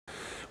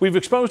We've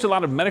exposed a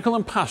lot of medical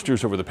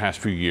imposters over the past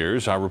few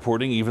years, our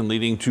reporting even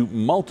leading to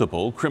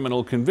multiple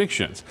criminal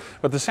convictions.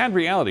 But the sad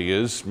reality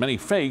is many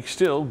fakes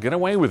still get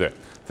away with it.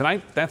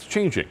 Tonight, that's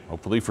changing,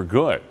 hopefully for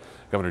good.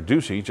 Governor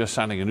Ducey just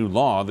signing a new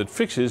law that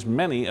fixes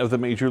many of the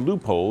major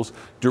loopholes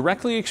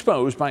directly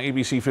exposed by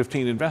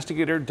ABC15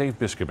 investigator Dave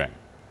Biscobing.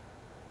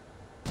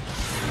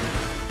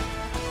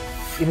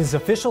 In his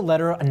official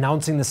letter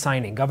announcing the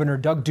signing, Governor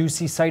Doug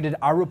Ducey cited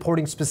our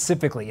reporting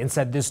specifically and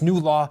said this new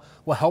law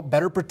will help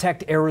better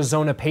protect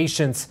Arizona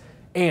patients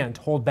and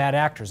hold bad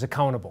actors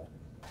accountable.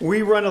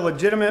 We run a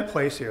legitimate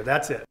place here,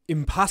 that's it.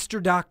 Imposter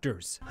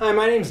doctors. Hi,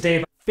 my name's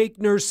Dave.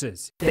 Fake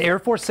nurses. The Air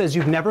Force says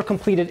you've never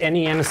completed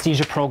any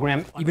anesthesia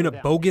program. Even a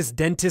bogus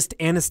dentist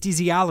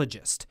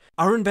anesthesiologist.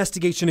 Our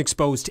investigation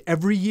exposed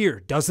every year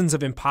dozens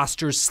of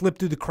imposters slip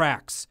through the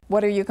cracks.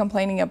 What are you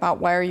complaining about?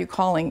 Why are you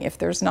calling if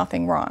there's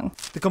nothing wrong?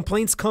 The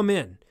complaints come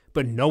in,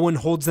 but no one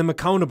holds them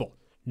accountable.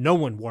 No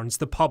one warns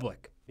the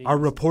public. Our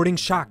reporting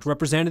shocked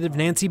Representative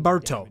Nancy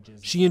Bartow.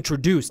 She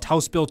introduced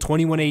House Bill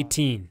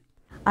 2118.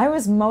 I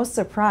was most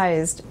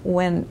surprised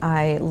when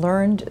I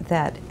learned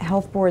that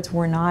health boards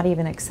were not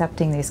even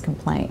accepting these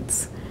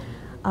complaints.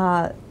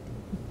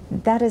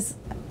 That is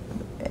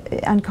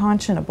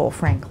unconscionable,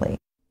 frankly.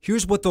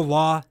 Here's what the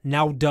law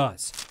now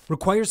does.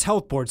 Requires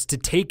health boards to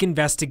take,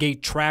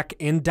 investigate, track,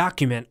 and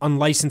document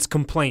unlicensed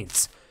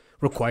complaints.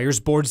 Requires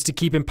boards to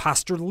keep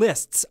imposter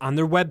lists on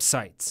their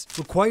websites.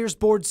 Requires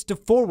boards to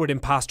forward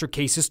imposter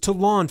cases to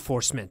law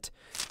enforcement.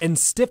 And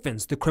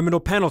stiffens the criminal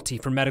penalty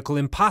for medical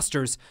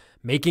imposters,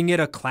 making it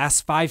a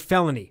Class 5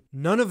 felony.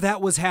 None of that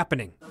was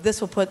happening.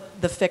 This will put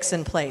the fix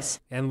in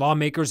place. And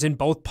lawmakers in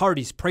both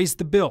parties praised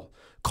the bill,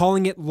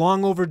 calling it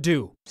long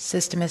overdue.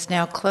 System is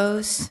now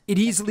closed. It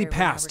easily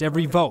passed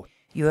every vote.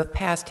 You have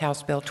passed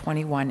House Bill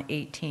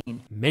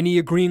 2118. Many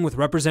agreeing with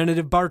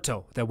Representative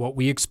Bartow that what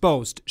we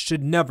exposed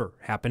should never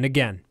happen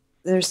again.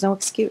 There's no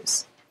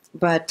excuse,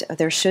 but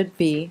there should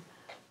be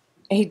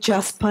a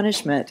just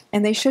punishment,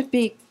 and they should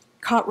be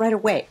caught right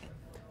away.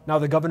 Now,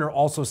 the governor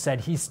also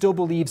said he still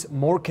believes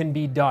more can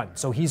be done,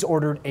 so he's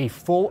ordered a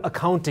full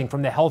accounting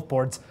from the health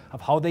boards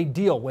of how they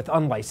deal with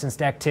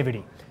unlicensed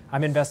activity.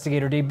 I'm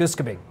investigator Dave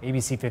Biscobing,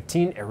 ABC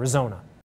 15, Arizona.